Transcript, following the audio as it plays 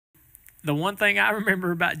the one thing I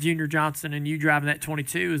remember about Junior Johnson and you driving that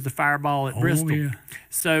 22 is the fireball at Bristol. Yeah.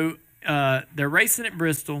 So they're racing at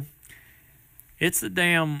Bristol. It's a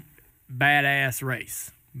damn badass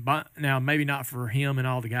race. But now, maybe not for him and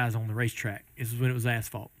all the guys on the racetrack. This is when it was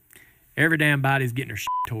asphalt. Every damn body's getting their shit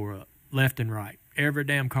tore up, left and right. Every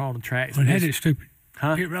damn car on the track. Well, that is stupid.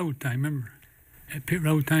 Huh? Pit road thing, remember? That pit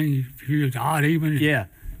road thing, if you was odd even, Yeah.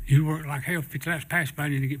 you work like hell 50 laps past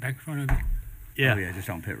somebody to get back in front of you. Yeah. Oh, yeah, just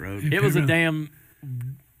on pit road. It was a damn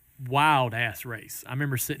wild-ass race. I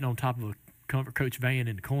remember sitting on top of a Comfort Coach van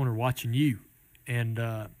in the corner watching you, and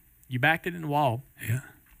you backed it in the wall. Yeah.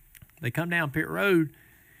 They come down pit road,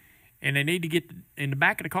 and they need to get in the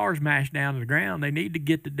back of the car's mashed down to the ground. They need to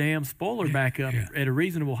get the damn spoiler back up at a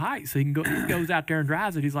reasonable height so he can go. He goes out there and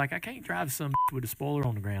drives it. He's like, I can't drive some with a spoiler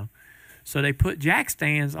on the ground. So they put jack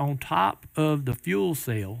stands on top of the fuel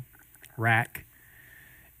cell rack,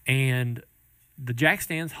 and the jack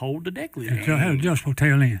stands hold the deck lid. So I had adjustable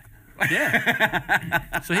tail end.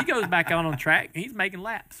 Yeah. So he goes back out on the track, and he's making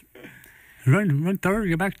laps. Run third,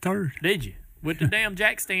 get back to third. Did you? With the damn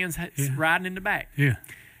jack stands riding in the back. Yeah.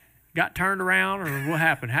 Got turned around, or what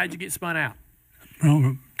happened? How'd you get spun out?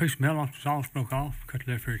 Wrong piece of metal off the exhaust broke off, cut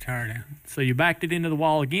the left rear tire down. So you backed it into the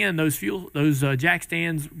wall again. Those jack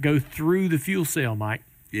stands go through the fuel cell, Mike.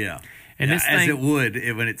 Yeah. And this as thing, it would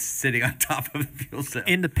when it's sitting on top of the fuel cell.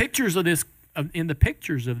 In the pictures of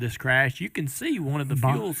this crash, you can see one of the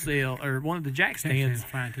fuel cell or one of the jack stands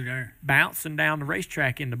flying through there, bouncing down the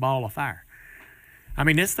racetrack in the ball of fire. I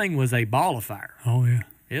mean, this thing was a ball of fire. Oh yeah,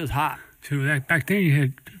 it was hot. So back then you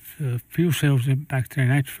had fuel cells back there,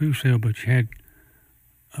 natural fuel cell, but you had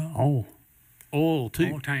oil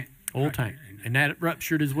too, oil tank, and that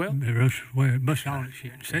ruptured as well. It ruptured, it busted all that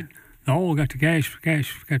shit. Said the oil got the gas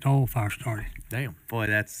got the oil fire started. Damn, boy,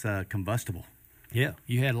 that's combustible. Yeah,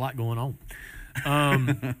 you had a lot going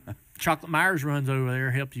on. Chocolate Myers runs over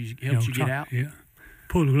there, helps you get out. Yeah,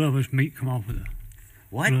 pull the glove, this meat come off with the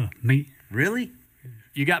glove, meat. Really?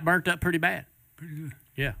 You got burnt up pretty bad. Pretty good.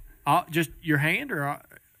 Yeah. Just your hand or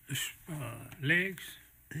legs?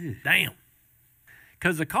 Damn.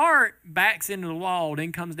 Because the car backs into the wall,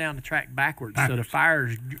 then comes down the track backwards. So the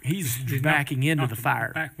fire's he's backing into the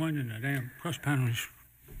fire. Back window and the damn crush panel is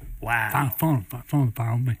wow. Phone fire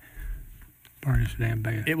on me. Burned this damn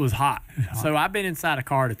bad. It was hot. So I've been inside a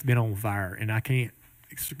car that's been on fire, and I can't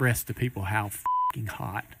express to people how fucking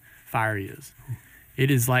hot fire is. It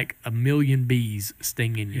is like a million bees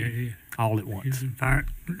stinging you all at once. Fire,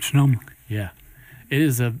 snowman. Yeah. It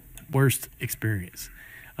is a worst experience.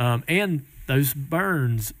 And those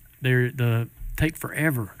burns, they take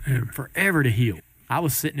forever to heal. I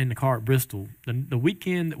was sitting in the car at Bristol the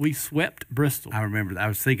weekend that we swept Bristol. I remember. I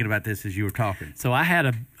was thinking about this as you were talking. So I had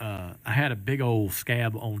a big old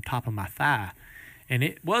scab on top of my thigh, and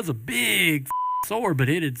it was a big sore, but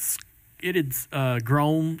it had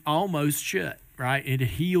grown almost shut. Right, it had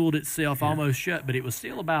healed itself almost shut, but it was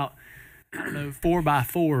still about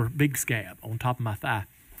 4x4 big scab on top of my thigh.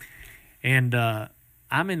 And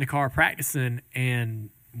I'm in the car practicing, and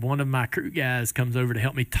one of my crew guys comes over to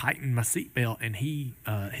help me tighten my seatbelt, and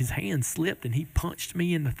his hand slipped, and he punched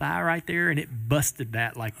me in the thigh right there, and it busted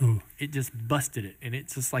that it just busted it, and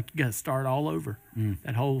it's just like you got to start all over.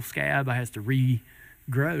 That whole scab has to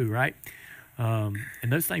regrow, right?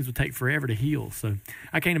 And those things would take forever to heal. So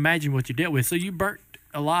I can't imagine what you dealt with. So you burnt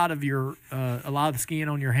a lot of the skin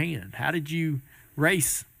on your hand. How did you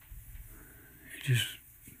race?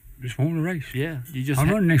 Just wanted to race. Yeah, you just. I'll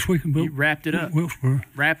run next week in you wrapped it up. Wilkesboro.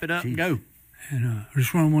 Wrap it up and go. And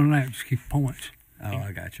just run one lap, just keep points. Oh,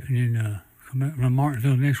 I got you. And then come back, run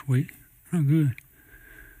Martinsville next week. Run good.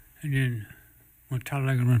 And then went to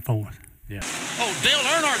Talladega and run fourth. Yeah. Oh, Dale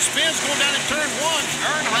Earnhardt spins going down in turn one.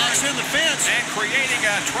 Earnhardt's in the fence. And creating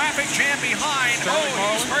a traffic jam behind.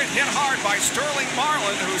 He's hit hard by Sterling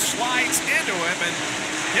Marlin, who slides into him and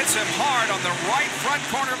hits him hard on the right front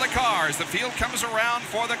corner of the car as the field comes around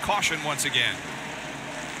for the caution once again.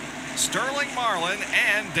 Sterling Marlin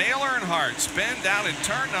and Dale Earnhardt spin down in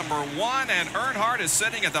turn number one, and Earnhardt is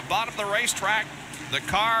sitting at the bottom of the racetrack. The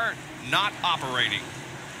car not operating.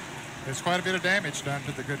 There's quite a bit of damage done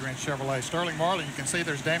to the Goodwrench Chevrolet. Sterling Marlin, you can see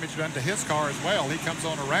there's damage done to his car as well. He comes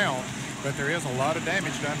on around, but there is a lot of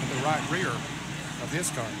damage done to the right rear of his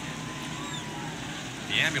car.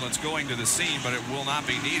 The ambulance going to the scene, but it will not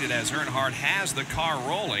be needed as Earnhardt has the car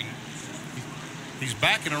rolling. He's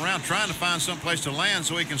backing around trying to find some place to land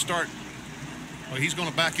so he can start. Well, he's going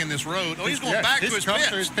to back in this road. Oh, he's going back to his pits.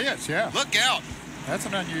 To his pits, yeah. Look out. That's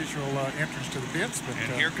an unusual entrance to the pits. But,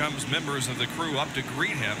 and here comes members of the crew up to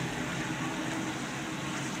greet him.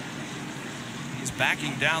 He's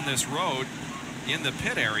backing down this road in the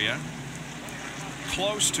pit area.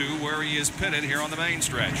 close to where he is pitted here on the main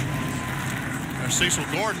stretch. There's Cecil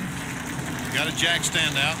Gordon. Got a jack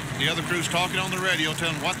stand out. The other crew's talking on the radio,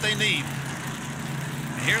 telling what they need.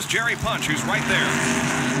 And here's Jerry Punch, who's right there.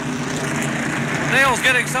 Dale's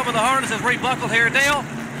getting some of the harnesses rebuckled here. Dale,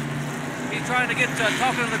 he's trying to get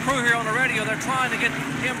talking to the crew here on the radio. They're trying to get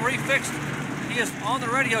him refixed. He is on the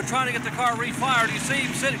radio trying to get the car refired. You see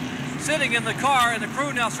him sitting in the car, and the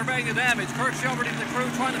crew now surveying the damage. Kurt Shelburne and the crew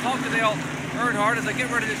trying to talk to Dale Earnhardt as they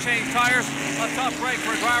get ready to change tires. A tough break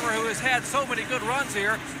for a driver who has had so many good runs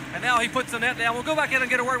here, and now he puts the net down. We'll go back in and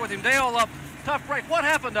get a word with him. Dale, tough break. What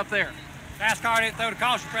happened up there? NASCAR didn't throw the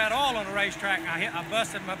caution for that oil on the racetrack. I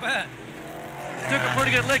busted my butt. You took a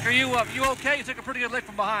pretty good lick. Are you okay? You took a pretty good lick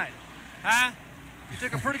from behind. Huh? You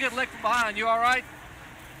took a pretty good lick from behind. You all right?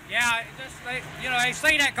 Yeah, they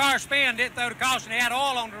seen that car spin, didn't throw the caution. They had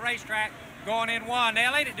oil on the racetrack going in one. They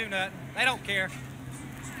didn't do nothing. They don't care.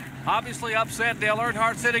 Obviously upset. Dale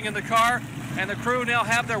Earnhardt sitting in the car, and the crew now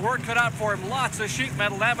have their work cut out for him. Lots of sheet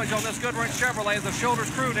metal damage on this Goodwrench Chevrolet. The Shoulders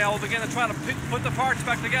crew now will begin to try to put the parts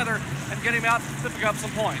back together and get him out to pick up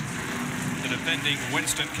some points. The defending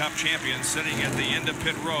Winston Cup champion sitting at the end of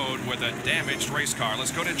pit road with a damaged race car.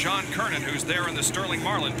 Let's go to John Kernan, who's there in the Sterling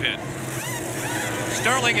Marlin pit.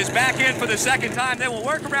 Sterling is back in for the second time. They will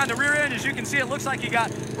work around the rear end. As you can see, it looks like he got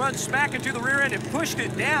run smack into the rear end and pushed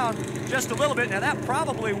it down just a little bit. Now that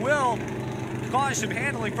probably will cause some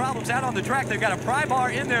handling problems out on the track. They've got a pry bar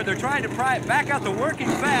in there. They're trying to pry it back out to working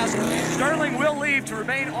fast. Sterling will leave to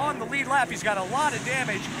remain on the lead lap. He's got a lot of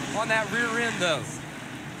damage on that rear end though.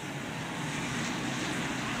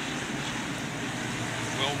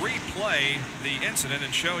 We'll replay the incident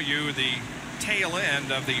and show you the tail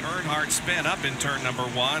end of the Earnhardt spin up in turn number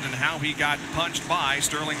 1 and how he got punched by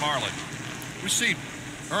Sterling Marlin. We see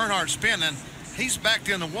Earnhardt spin, and he's backed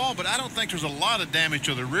in the wall, but I don't think there's a lot of damage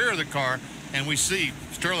to the rear of the car, and we see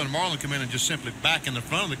Sterling Marlin come in and just simply back in the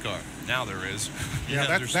front of the car. Now there is. Yeah,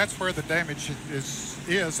 that's where the damage is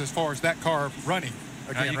as far as that car running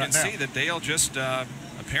again. Now you can see that Dale just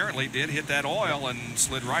apparently did hit that oil and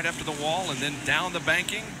slid right up to the wall and then down the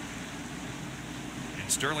banking.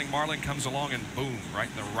 Sterling Marlin comes along and boom, right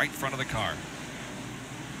in the right front of the car.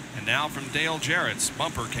 And now from Dale Jarrett's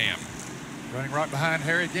bumper cam. Running right behind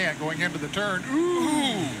Harry Gant going into the turn.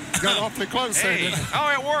 Ooh! Got awfully close hey. there.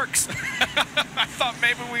 Oh, it works. I thought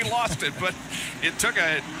maybe we lost it, but it took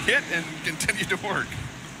a hit and continued to work.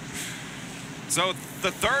 So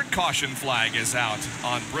the third caution flag is out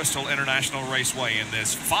on Bristol International Raceway in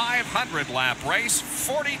this 500-lap race.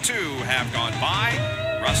 42 have gone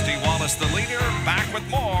by. Rusty Wallace, the leader, back with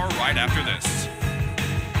more right after this.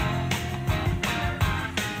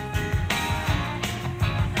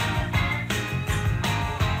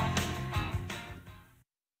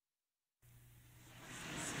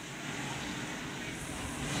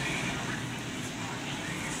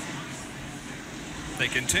 They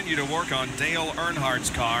continue to work on Dale Earnhardt's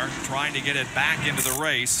car, trying to get it back into the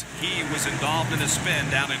race. He was involved in a spin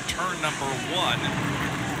down in turn number 1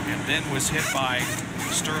 and then was hit by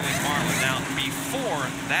Sterling Marlin. Now, before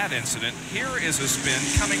that incident, here is a spin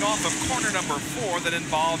coming off of corner number 4 that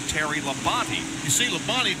involved Terry Labonte. You see,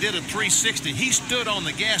 Labonte did a 360. He stood on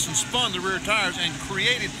the gas and spun the rear tires and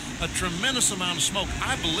created a tremendous amount of smoke.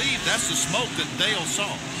 I believe that's the smoke that Dale saw.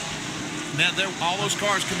 Now, all those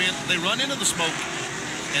cars come in, they run into the smoke,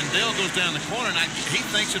 and Dale goes down the corner, and he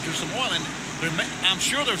thinks that there's some oil, and I'm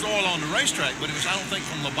sure there's oil on the racetrack, but it was, I don't think,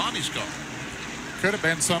 from Labonte's car. Could have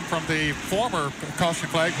been some from the former caution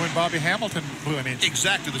flag when Bobby Hamilton blew an engine.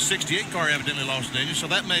 Exactly. The 68 car evidently lost an engine, so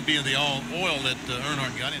that may be the oil that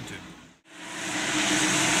Earnhardt got into. 9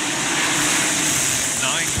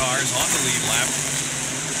 cars on the lead lap.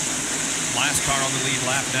 Last car on the lead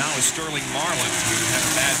lap now is Sterling Marlin, who had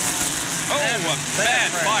a bad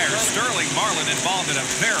fire. Sterling Marlin involved in a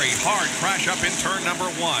very hard crash up in turn number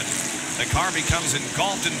 1. The car becomes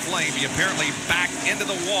engulfed in flame. He apparently backed into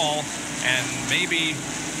the wall, and maybe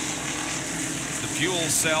the fuel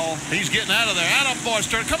cell. He's getting out of there. Out of boy,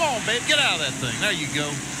 Sterling. Come on, babe. Get out of that thing. There you go.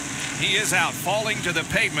 He is out, falling to the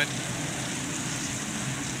pavement.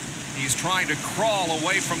 He's trying to crawl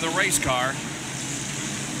away from the race car.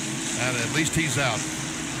 And at least he's out.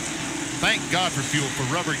 Thank God for fuel, for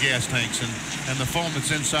rubber gas tanks and the foam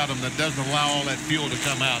that's inside them that doesn't allow all that fuel to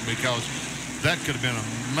come out, because that could have been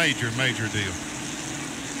a major, major deal.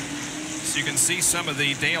 So you can see some of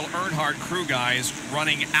the Dale Earnhardt crew guys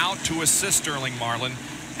running out to assist Sterling Marlin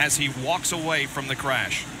as he walks away from the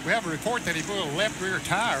crash. We have a report that he blew a left rear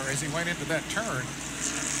tire as he went into that turn.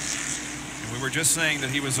 And we were just saying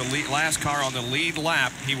that he was the last car on the lead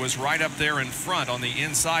lap. He was right up there in front on the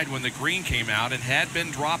inside when the green came out and had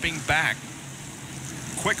been dropping back.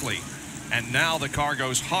 quickly. And now the car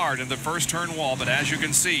goes hard in the first turn wall, but as you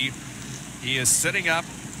can see, he is sitting up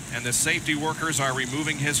and the safety workers are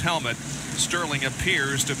removing his helmet. Sterling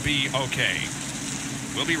appears to be okay.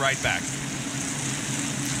 We'll be right back.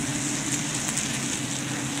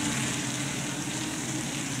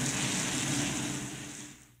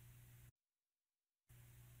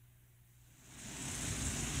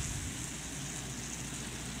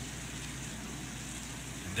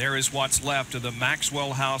 There is what's left of the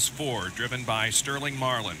Maxwell House Ford, driven by Sterling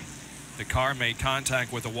Marlin. The car made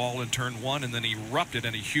contact with the wall in turn 1 and then erupted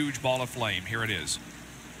in a huge ball of flame. Here it is.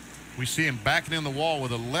 We see him backing in the wall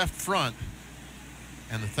with a left front,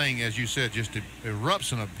 and the thing, as you said, just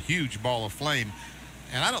erupts in a huge ball of flame.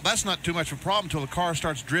 And that's not too much of a problem until the car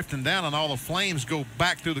starts drifting down and all the flames go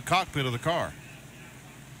back through the cockpit of the car.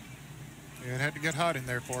 Yeah, it had to get hot in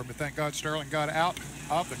there for him, but thank God Sterling got out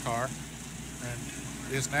of the car and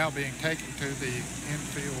is now being taken to the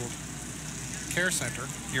infield care center.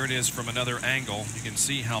 Here it is from another angle. You can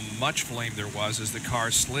see how much flame there was as the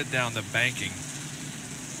car slid down the banking.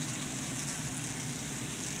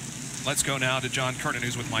 Let's go now to John Kernan,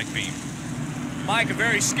 who's with Mike Beam. Mike, a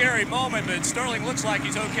very scary moment, but Sterling looks like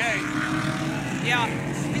he's okay. Yeah,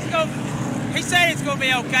 he said it's going to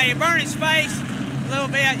be okay. It burned his face a little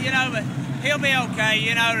bit, you know, but he'll be okay.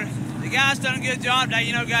 You know, the guy's done a good job today,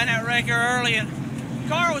 you know, got in that wreck here early, and the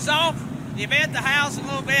car was off. He bent the house a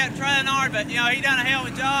little bit, trying hard, but, you know, he done a hell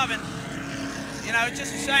of a job, and, you know, it's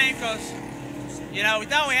just a shame because, you know, we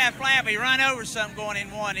thought we had flat, but he run over something going in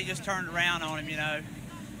one. He just turned around on him, you know.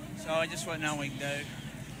 So it just wasn't nothing we could do.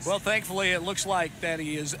 Well, thankfully, it looks like that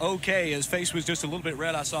he is okay. His face was just a little bit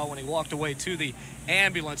red, I saw when he walked away to the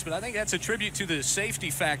ambulance. But I think that's a tribute to the safety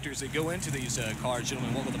factors that go into these cars,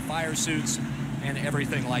 gentlemen, what with the fire suits and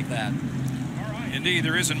everything like that. Indeed,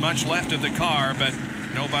 there isn't much left of the car, but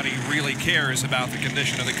nobody really cares about the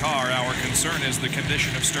condition of the car. Our concern is the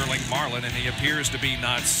condition of Sterling Marlin, and he appears to be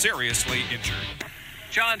not seriously injured.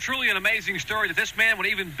 John, truly an amazing story that this man would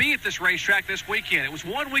even be at this racetrack this weekend. It was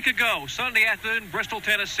 1 week ago, Sunday afternoon, Bristol,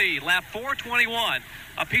 Tennessee, lap 421.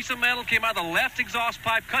 A piece of metal came out of the left exhaust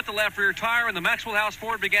pipe, cut the left rear tire, and the Maxwell House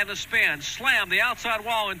Ford began to spin, slammed the outside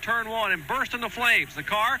wall in turn 1, and burst into flames. The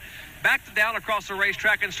car backed down across the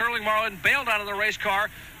racetrack, and Sterling Marlin bailed out of the race car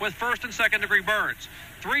with first and second degree burns.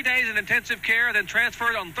 3 days in intensive care, then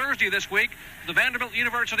transferred on Thursday this week to the Vanderbilt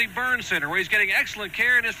University Burn Center, where he's getting excellent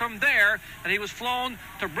care, and is from there, and he was flown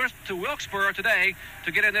to Wilkesboro today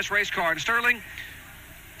to get in this race car. And Sterling,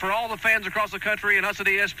 for all the fans across the country and us at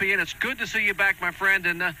ESPN, it's good to see you back, my friend,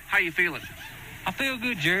 and how you feeling? I feel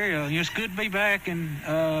good, Jerry. It's good to be back, and,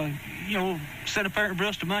 you know, set up there in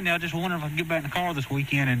Bristol Monday. I just wonder if I can get back in the car this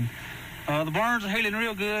weekend, and the burns are healing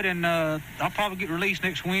real good, and I'll probably get released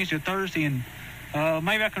next Wednesday or Thursday, and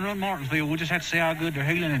maybe I can run Martinsville. We'll just have to see how good they're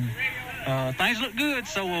healing, and things look good,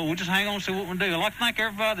 so we'll just hang on and see what we'll do. I'd like to thank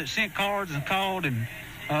everybody that sent cards and called, and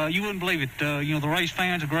you wouldn't believe it. You know, the race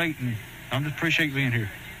fans are great, and I just appreciate being here.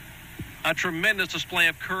 A tremendous display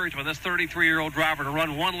of courage by this 33-year-old driver to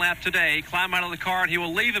run one lap today, climb out of the car, and he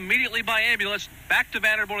will leave immediately by ambulance back to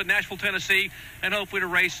Vanderbilt in Nashville, Tennessee, and hopefully to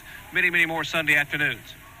race many, many more Sunday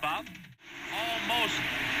afternoons. Bob? Almost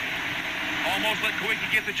let Kawiki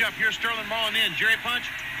get the jump. Here's Sterling Marlin in. Jerry Punch.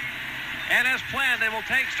 And as planned, they will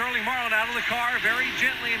take Sterling Marlin out of the car very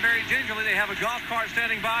gently and very gingerly. They have a golf cart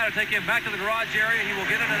standing by to take him back to the garage area. He will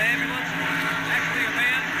get in an ambulance, actually a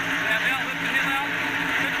van. They have now lifted him out.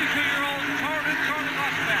 52-year-old Charlie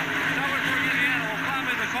Glotzbach, Delaware, Indiana, will climb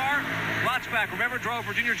in the car. Glotzbach, remember, drove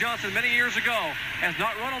for Junior Johnson many years ago. Has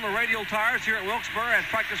not run on the radial tires here at Wilkesboro. Had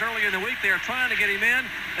practiced earlier in the week. They are trying to get him in.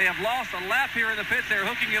 They have lost a lap here in the pits. They're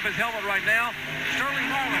hooking up his helmet right now. Sterling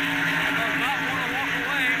Marlin does not want to walk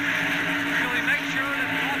away until he makes sure that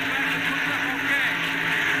Glotzbach is put up okay.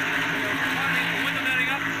 They're finding the window netting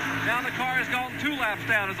up. Now the car has gone 2 laps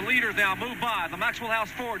down as the leaders now move by. The Maxwell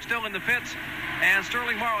House Ford still in the pits. And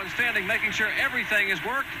Sterling Marlin standing, making sure everything is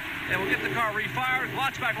worked. They will get the car refired.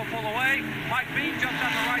 Glotzbach will pull away. Mike Beam jumps on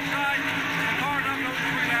the right side. The car now goes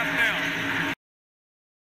 3 laps down.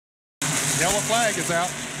 Yellow flag is out.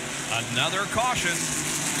 Another caution.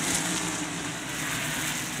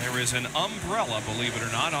 There is an umbrella, believe it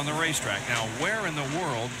or not, on the racetrack. Now, where in the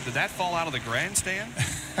world did that fall out of the grandstand?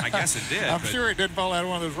 I guess it did. I'm sure it didn't fall out of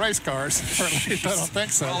one of those race cars. Or at least I don't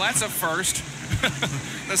think so. Well, that's a first.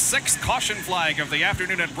 The 6th caution flag of the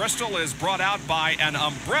afternoon at Bristol is brought out by an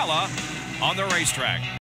umbrella on the racetrack.